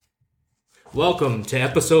Welcome to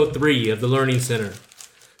episode 3 of the Learning Center.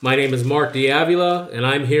 My name is Mark D'Avila, and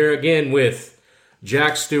I'm here again with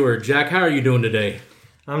Jack Stewart. Jack, how are you doing today?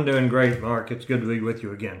 I'm doing great, Mark. It's good to be with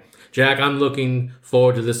you again. Jack, I'm looking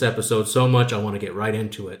forward to this episode so much I want to get right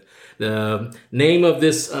into it. The name of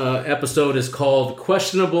this episode is called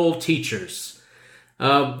Questionable Teachers.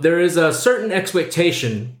 There is a certain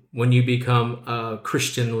expectation when you become a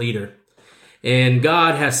Christian leader, and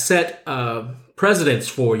God has set precedents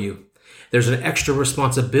for you. There's an extra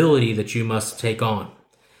responsibility that you must take on.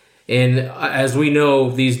 And as we know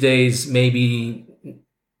these days, maybe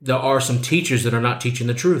there are some teachers that are not teaching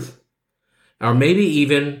the truth. Or maybe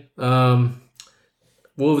even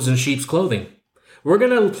wolves in sheep's clothing. We're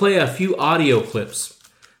going to play a few audio clips.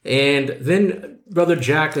 And then Brother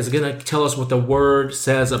Jack is going to tell us what the Word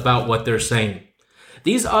says about what they're saying.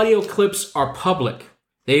 These audio clips are public.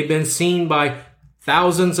 They've been seen by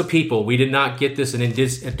thousands of people. We did not get this in a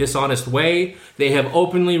dishonest way. They have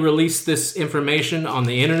openly released this information on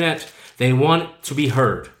the internet. They want to be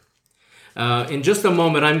heard. In just a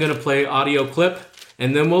moment, I'm going to play audio clip,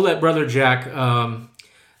 and then we'll let Brother Jack have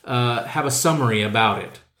a summary about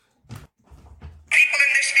it. People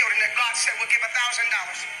in this building that God said will give $1,000.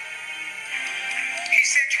 He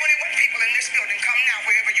said 21 people in this building, come now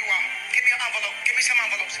wherever you are. Give me an envelope. Give me some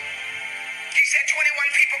envelopes. He said 21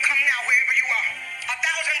 people, come now wherever you are. $1,000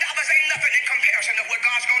 ain't nothing in comparison to what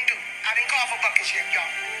God's going to do. I didn't call for buckets yet, y'all.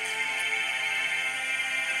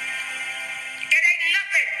 It ain't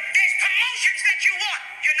nothing. There's promotions that you want.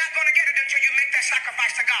 You're not going to get it until you make that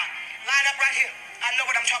sacrifice to God. Line up right here. I know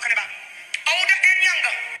what I'm talking about. Older and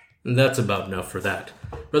younger. That's about enough for that.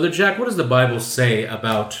 Brother Jack, what does the Bible say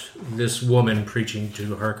about this woman preaching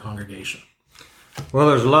to her congregation? Well,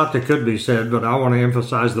 there's a lot that could be said, but I want to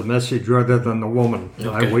emphasize the message rather than the woman.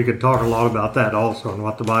 Okay. We could talk a lot about that also and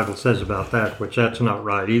what the Bible says about that, which that's not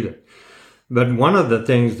right either. But one of the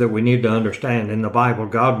things that we need to understand in the Bible,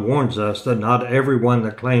 God warns us that not everyone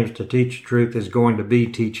that claims to teach truth is going to be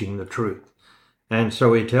teaching the truth. And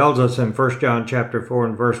so he tells us in 1 John chapter 4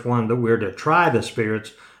 and verse 1 that we're to try the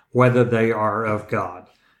spirits whether they are of God.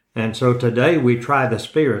 And so today we try the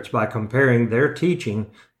spirits by comparing their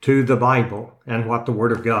teaching to the Bible and what the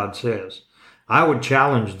Word of God says. I would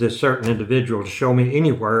challenge this certain individual to show me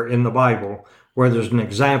anywhere in the Bible where there's an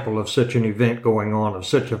example of such an event going on, of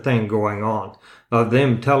such a thing going on, of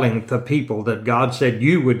them telling the people that God said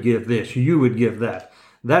you would give this, you would give that.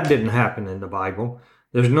 That didn't happen in the Bible.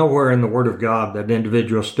 There's nowhere in the Word of God that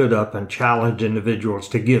individuals stood up and challenged individuals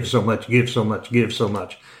to give so much, give so much, give so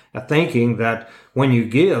much, thinking that when you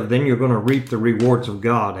give, then you're going to reap the rewards of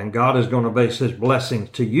God, and God is going to base His blessings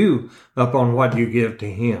to you upon what you give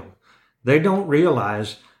to Him. They don't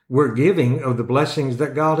realize we're giving of the blessings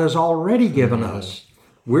that God has already given us.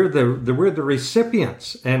 We're the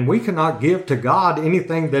recipients, and we cannot give to God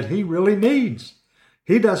anything that He really needs.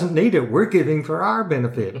 He doesn't need it. We're giving for our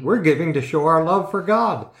benefit. We're giving to show our love for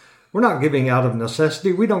God. We're not giving out of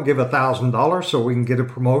necessity. We don't give $1,000 so we can get a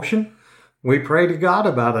promotion. We pray to God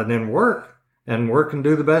about it and work and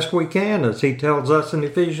do the best we can, as He tells us in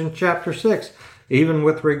Ephesians chapter 6. Even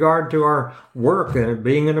with regard to our work and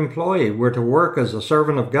being an employee, we're to work as a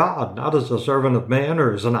servant of God, not as a servant of man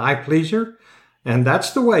or as an eye pleaser. And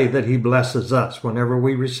that's the way that He blesses us whenever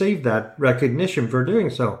we receive that recognition for doing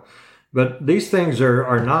so. But these things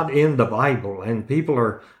are not in the Bible, and people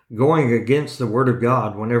are going against the Word of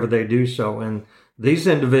God whenever they do so. And these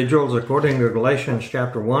individuals, according to Galatians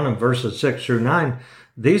chapter 1 and verses 6 through 9,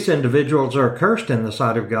 these individuals are cursed in the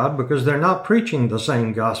sight of God because they're not preaching the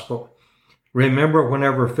same gospel. Remember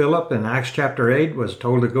whenever Philip in Acts chapter 8 was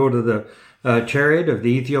told to go to the chariot of the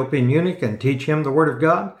Ethiopian eunuch and teach him the Word of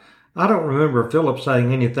God? I don't remember Philip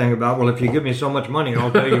saying anything about, well, if you give me so much money,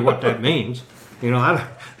 I'll tell you what that means.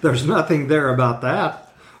 There's nothing there about that.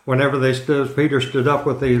 Whenever Peter stood up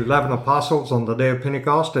with the 11 apostles on the day of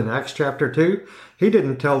Pentecost in Acts chapter 2, he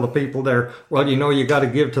didn't tell the people there, well, you got to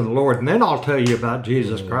give to the Lord, and then I'll tell you about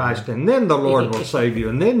Jesus Christ, and then the Lord will save you,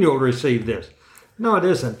 and then you'll receive this. No, it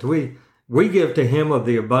isn't. We give to Him of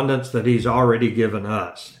the abundance that He's already given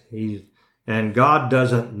us. And God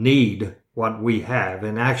doesn't need what we have.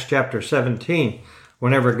 In Acts chapter 17,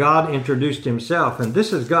 whenever God introduced Himself, and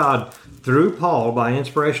this is God through Paul by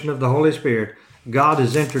inspiration of the Holy Spirit, God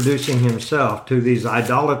is introducing Himself to these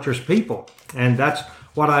idolatrous people. And that's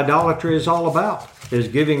what idolatry is all about, is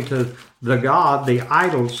giving to the God, the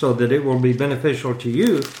idol, so that it will be beneficial to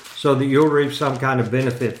you, so that you'll reap some kind of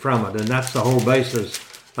benefit from it. And that's the whole basis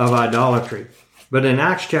of idolatry. But in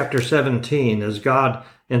Acts chapter 17, as God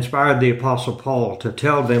inspired the Apostle Paul to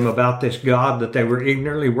tell them about this God that they were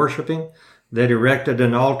ignorantly worshiping, that erected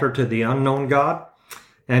an altar to the unknown God,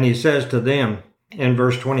 And he says to them in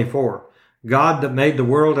verse 24, God that made the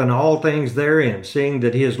world and all things therein, seeing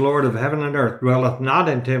that he is Lord of heaven and earth, dwelleth not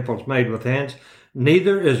in temples made with hands,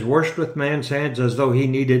 neither is worshipped with man's hands as though he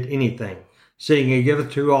needed anything, seeing he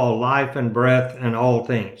giveth to all life and breath and all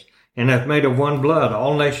things, and hath made of one blood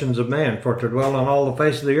all nations of men for to dwell on all the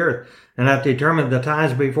face of the earth, and hath determined the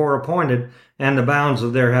times before appointed and the bounds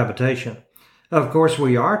of their habitation. Of course,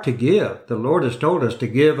 we are to give. The Lord has told us to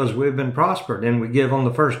give as we've been prospered, and we give on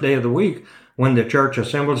the first day of the week when the church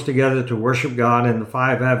assembles together to worship God in the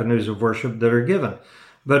 5 avenues of worship that are given.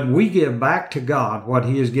 But we give back to God what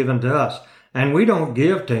he has given to us. And we don't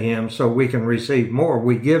give to him so we can receive more.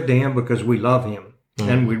 We give to him because we love him.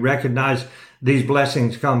 And we recognize these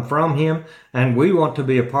blessings come from him. And we want to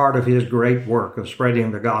be a part of his great work of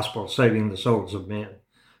spreading the gospel, saving the souls of men.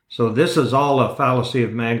 So this is all a fallacy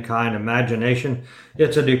of mankind imagination.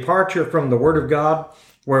 It's a departure from the Word of God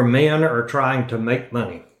where men are trying to make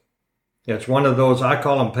money. It's one of those, I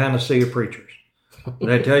call them panacea preachers.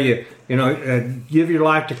 They tell you, give your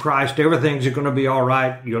life to Christ. Everything's going to be all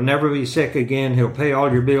right. You'll never be sick again. He'll pay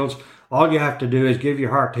all your bills. All you have to do is give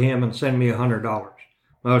your heart to him and send me $100.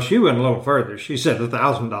 Well, she went a little further. She said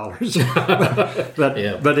 $1,000.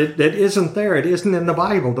 But it isn't there. It isn't in the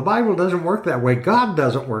Bible. The Bible doesn't work that way. God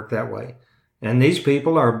doesn't work that way. And these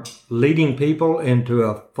people are leading people into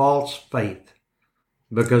a false faith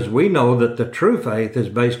because we know that the true faith is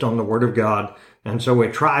based on the Word of God. And so we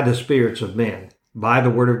try the spirits of men by the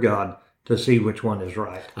Word of God to see which one is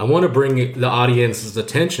right. I want to bring the audience's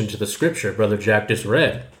attention to the scripture Brother Jack just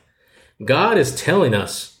read. God is telling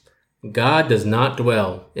us God does not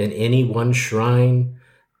dwell in any one shrine,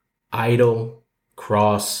 idol,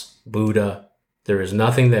 cross, Buddha. There is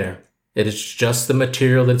nothing there. It is just the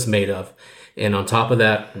material that it's made of. And on top of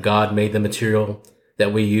that, God made the material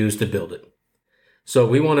that we use to build it. So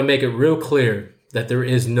we want to make it real clear that there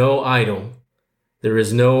is no idol. There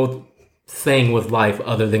is no thing with life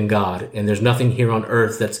other than God. And there's nothing here on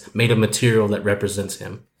earth that's made of material that represents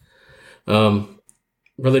him.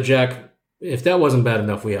 Brother Jack, if that wasn't bad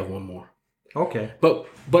enough, we have one more. Okay. But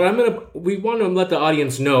we want to let the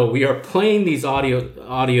audience know we are playing these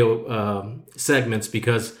audio segments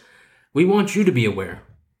because we want you to be aware.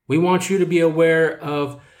 We want you to be aware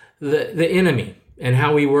of the enemy and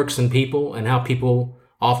how he works in people and how people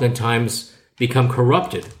oftentimes become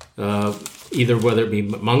corrupted, either whether it be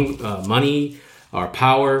money or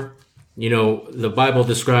power. The Bible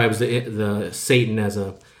describes the Satan as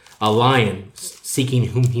a lion seeking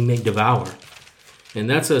whom he may devour. And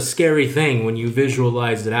that's a scary thing when you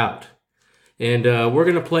visualize it out. And we're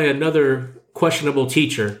going to play another questionable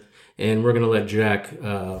teacher, and we're going to let Jack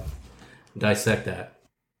dissect that.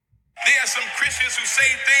 There are some Christians who say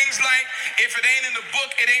things like, if it ain't in the book,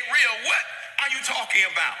 it ain't real. What are you talking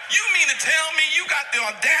about? You mean to tell me you got the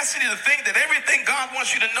audacity to think that everything God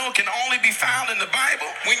wants you to know can only be found in the Bible?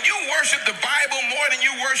 When you worship the Bible more than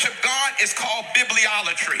you worship God, it's called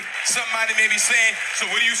bibliolatry. Somebody may be saying, so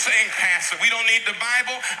what are you saying, Pastor? We don't need the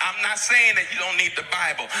Bible? I'm not saying that you don't need the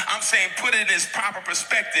Bible. I'm saying put it in its proper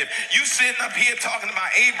perspective. You sitting up here talking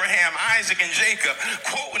about Abraham, Isaac, and Jacob,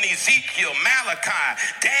 quoting Ezekiel, Malachi,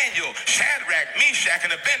 Daniel, Shadrach, Meshach,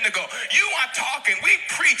 and Abednego. You are talking, we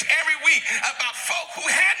preach every week about folk who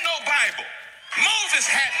had no Bible. Moses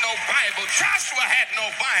had no Bible. Joshua had no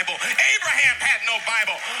Bible. Abraham had no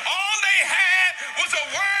Bible. All they had was a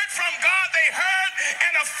word from God they heard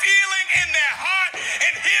and a feeling in their heart.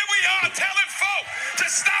 And here we are telling folk to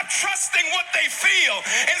stop trusting what they feel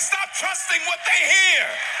and stop trusting what they hear.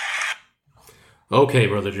 Okay,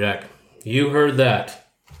 Brother Jack, you heard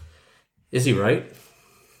that. Is he right?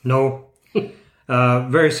 No.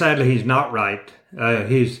 Very sadly, he's not right.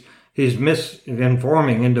 He's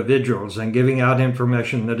misinforming individuals and giving out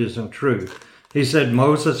information that isn't true. He said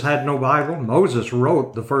Moses had no Bible. Moses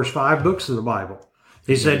wrote the first 5 books of the Bible.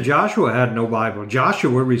 He said Joshua had no Bible.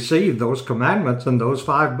 Joshua received those commandments and those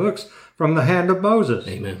 5 books from the hand of Moses.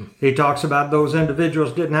 Amen. He talks about those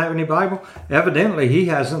individuals didn't have any Bible. Evidently, he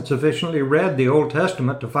hasn't sufficiently read the Old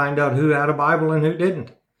Testament to find out who had a Bible and who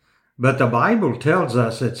didn't. But the Bible tells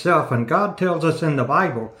us itself, and God tells us in the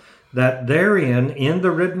Bible, that therein, in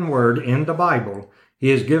the written word, in the Bible, he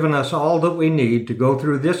has given us all that we need to go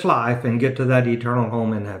through this life and get to that eternal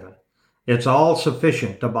home in heaven. It's all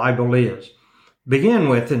sufficient, the Bible is. Begin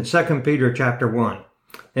with in 2 Peter chapter 1.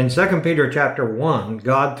 In 2 Peter chapter 1,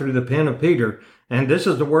 God, through the pen of Peter, and this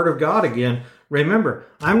is the word of God again. Remember,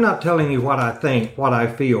 I'm not telling you what I think, what I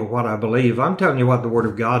feel, what I believe. I'm telling you what the word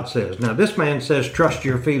of God says. Now, this man says, trust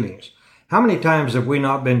your feelings. How many times have we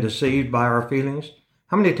not been deceived by our feelings?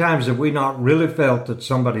 How many times have we not really felt that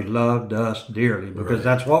somebody loved us dearly? Because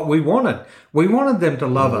that's what we wanted. We wanted them to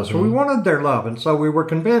love us. We wanted their love. And so we were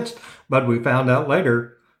convinced, but we found out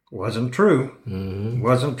later it wasn't true. It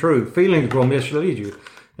wasn't true. Feelings will mislead you.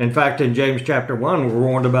 In fact, in James chapter 1, we're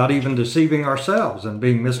warned about even deceiving ourselves and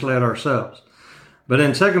being misled ourselves. But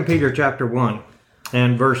in 2 Peter chapter 1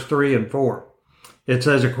 and verse 3 and 4, it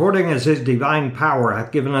says, according as his divine power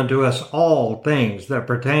hath given unto us all things that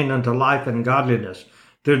pertain unto life and godliness,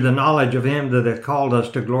 through the knowledge of him that hath called us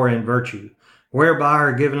to glory and virtue, whereby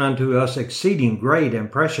are given unto us exceeding great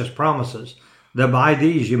and precious promises, that by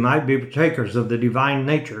these you might be partakers of the divine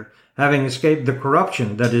nature, having escaped the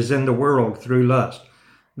corruption that is in the world through lust.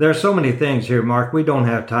 There are so many things here, Mark. We don't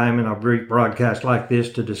have time in a brief broadcast like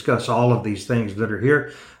this to discuss all of these things that are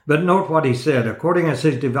here. But note what he said, according as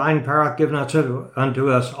his divine power hath given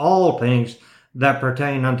unto us all things that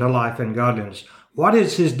pertain unto life and godliness. What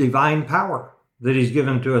is his divine power? That he's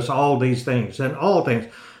given to us all these things and all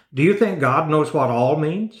things. Do you think God knows what all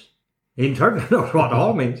means? He certainly knows what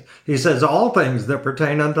all means. He says all things that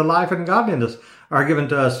pertain unto life and godliness are given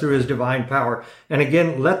to us through his divine power. And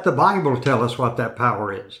again, let the Bible tell us what that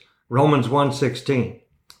power is. Romans 1:16.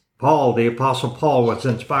 Paul, the Apostle Paul, was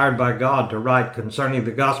inspired by God to write concerning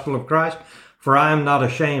the gospel of Christ. For I am not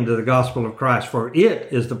ashamed of the gospel of Christ, for it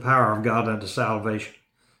is the power of God unto salvation,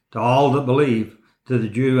 to all that believe, to the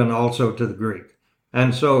Jew and also to the Greek.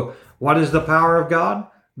 And so, what is the power of God?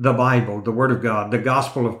 The Bible, the Word of God, the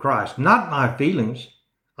gospel of Christ. Not my feelings.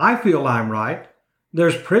 I feel I'm right.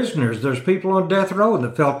 There's prisoners, there's people on death row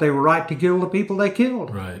that felt they were right to kill the people they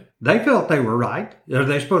killed. Right. They felt they were right. Are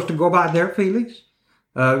they supposed to go by their feelings?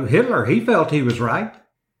 Hitler, he felt he was right.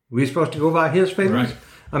 We're supposed to go by his feelings? Right.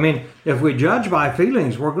 I mean, if we judge by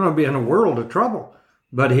feelings, we're going to be in a world of trouble.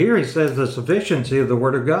 But here he says the sufficiency of the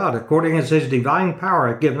Word of God, according as his divine power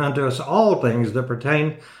hath given unto us all things that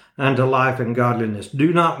pertain unto life and godliness.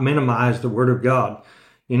 Do not minimize the Word of God.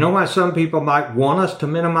 You know why some people might want us to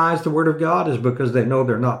minimize the Word of God is because they know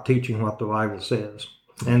they're not teaching what the Bible says.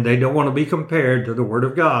 And they don't want to be compared to the Word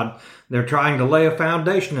of God. They're trying to lay a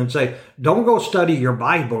foundation and say, don't go study your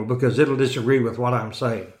Bible because it'll disagree with what I'm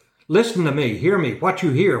saying. Listen to me, hear me, what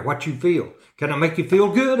you hear, what you feel. Can I make you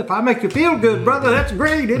feel good? If I make you feel good, brother, that's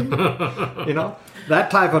great, isn't it? You know,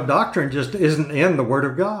 that type of doctrine just isn't in the Word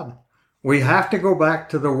of God. We have to go back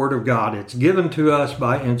to the Word of God. It's given to us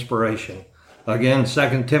by inspiration. Again,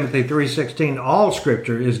 2 Timothy 3:16, all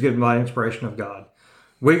Scripture is given by inspiration of God.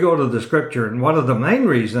 We go to the Scripture, and one of the main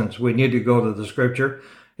reasons we need to go to the Scripture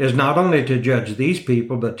is not only to judge these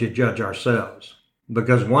people, but to judge ourselves.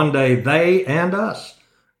 Because one day they and us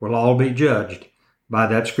will all be judged by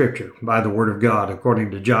that Scripture, by the Word of God,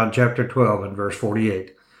 according to John chapter 12 and verse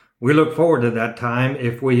 48. We look forward to that time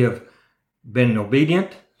if we have been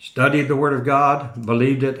obedient, studied the Word of God,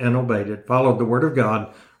 believed it and obeyed it, followed the Word of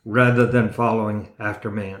God, rather than following after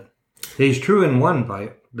man. He's true in one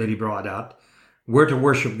way that he brought out. We're to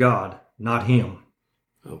worship God, not him.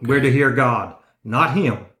 Okay. We're to hear God, not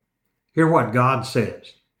him. Hear what God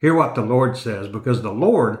says. Hear what the Lord says, because the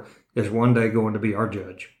Lord is one day going to be our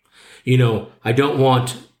judge. You know, I don't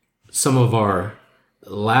want some of our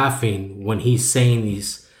laughing when he's saying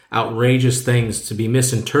these outrageous things to be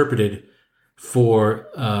misinterpreted for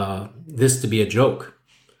this to be a joke.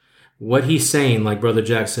 What he's saying, like Brother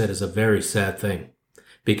Jack said, is a very sad thing.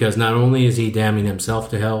 Because not only is he damning himself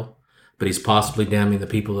to hell, but he's possibly damning the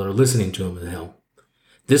people that are listening to him in hell.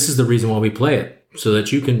 This is the reason why we play it, so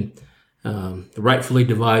that you can rightfully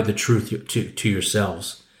divide the truth to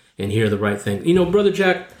yourselves and hear the right thing. You know, Brother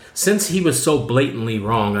Jack, since he was so blatantly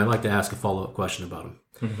wrong, I'd like to ask a follow-up question about him.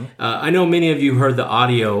 Mm-hmm. I know many of you heard the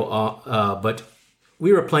audio, but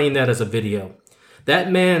we were playing that as a video.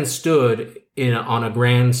 That man stood on a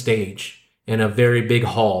grand stage in a very big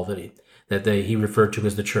hall that he referred to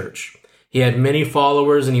as the church. He had many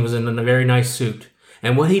followers, and he was in a very nice suit.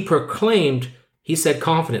 And what he proclaimed, he said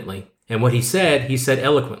confidently. And what he said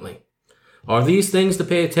eloquently. Are these things to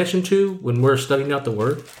pay attention to when we're studying out the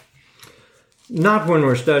Word? Not when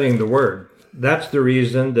we're studying the Word. That's the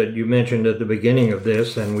reason that you mentioned at the beginning of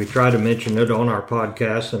this, and we try to mention it on our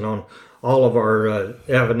podcast and on all of our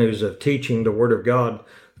avenues of teaching the Word of God.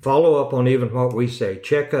 Follow up on even what we say.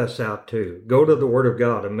 Check us out too. Go to the Word of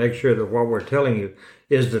God and make sure that what we're telling you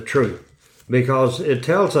is the truth. Because it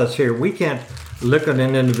tells us here, we can't look at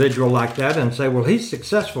an individual like that and say, well, he's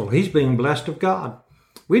successful. He's being blessed of God.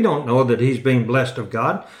 We don't know that he's being blessed of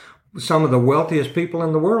God. Some of the wealthiest people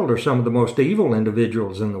in the world are some of the most evil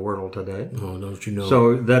individuals in the world today. Oh, don't you know?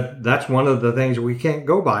 So that's one of the things we can't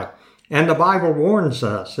go by. And the Bible warns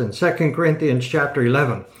us in 2 Corinthians chapter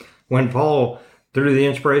 11, when Paul through the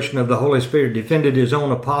inspiration of the Holy Spirit, defended his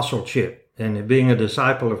own apostleship and being a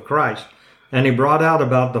disciple of Christ. And he brought out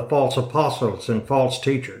about the false apostles and false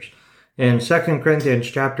teachers. In 2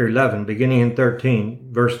 Corinthians chapter 11, beginning in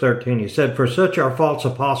verse 13, he said, "For such are false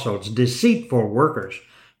apostles, deceitful workers,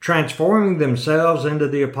 transforming themselves into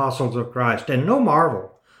the apostles of Christ. And no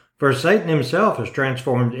marvel, for Satan himself is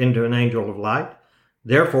transformed into an angel of light.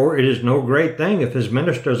 Therefore it is no great thing if his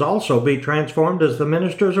ministers also be transformed as the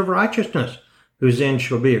ministers of righteousness, whose end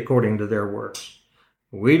shall be according to their works."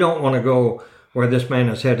 We don't want to go where this man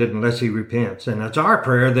is headed unless he repents. And it's our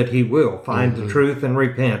prayer that he will find the truth and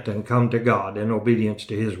repent and come to God in obedience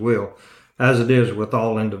to his will, as it is with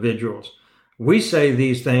all individuals. We say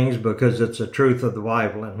these things because it's the truth of the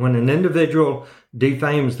Bible. And when an individual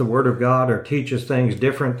defames the Word of God or teaches things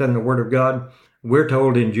different than the Word of God, we're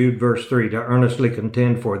told in Jude verse 3 to earnestly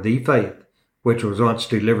contend for the faith which was once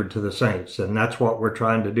delivered to the saints. And that's what we're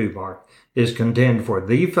trying to do, Mark, is contend for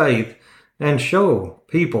the faith and show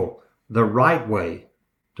people the right way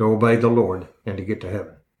to obey the Lord and to get to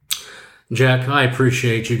heaven. Jack, I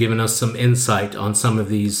appreciate you giving us some insight on some of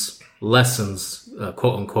these lessons,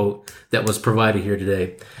 quote unquote, that was provided here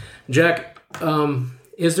today. Jack,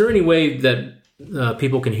 is there any way that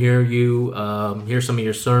people can hear you, hear some of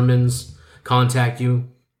your sermons, contact you?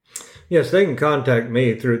 Yes, they can contact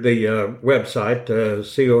me through the website,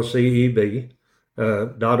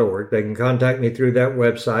 coceb.org. They can contact me through that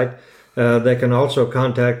website. They can also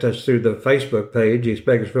contact us through the Facebook page, East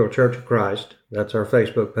Bakersfield Church of Christ. That's our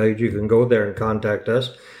Facebook page. You can go there and contact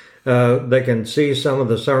us. They can see some of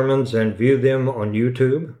the sermons and view them on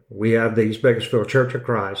YouTube. We have the East Bakersfield Church of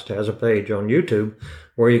Christ has a page on YouTube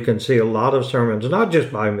where you can see a lot of sermons, not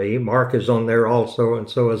just by me. Mark is on there also, and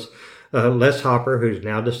so is Les Hopper, who's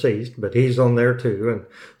now deceased, but he's on there too. And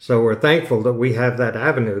so we're thankful that we have that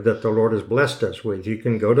avenue that the Lord has blessed us with. You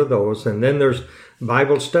can go to those. And then there's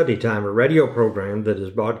Bible Study Time, a radio program that is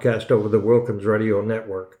broadcast over the Wilkins Radio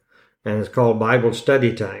Network. And it's called Bible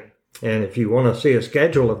Study Time. And if you want to see a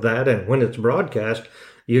schedule of that and when it's broadcast,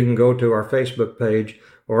 you can go to our Facebook page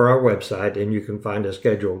or our website and you can find a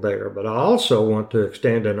schedule there. But I also want to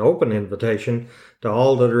extend an open invitation to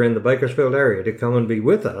all that are in the Bakersfield area to come and be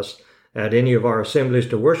with us at any of our assemblies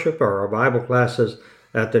to worship or our Bible classes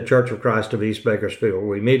at the Church of Christ of East Bakersfield.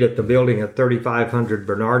 We meet at the building at 3500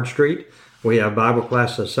 Bernard Street. We have Bible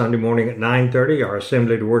classes Sunday morning at 9:30, our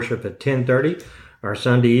assembly to worship at 10:30, our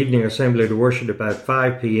Sunday evening assembly to worship at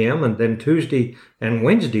 5 p.m., and then Tuesday and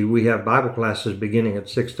Wednesday we have Bible classes beginning at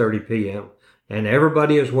 6:30 p.m. And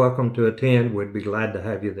everybody is welcome to attend. We'd be glad to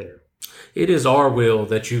have you there. It is our will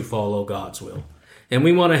that you follow God's will. And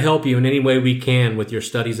we want to help you in any way we can with your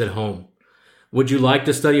studies at home. Would you like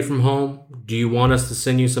to study from home? Do you want us to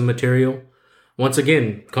send you some material? Once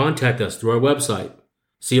again, contact us through our website,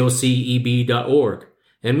 coceb.org,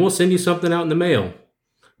 and we'll send you something out in the mail.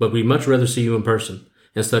 But we'd much rather see you in person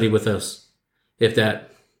and study with us, if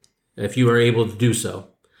you are able to do so.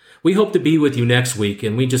 We hope to be with you next week,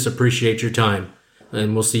 and we just appreciate your time.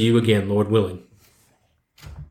 And we'll see you again, Lord willing.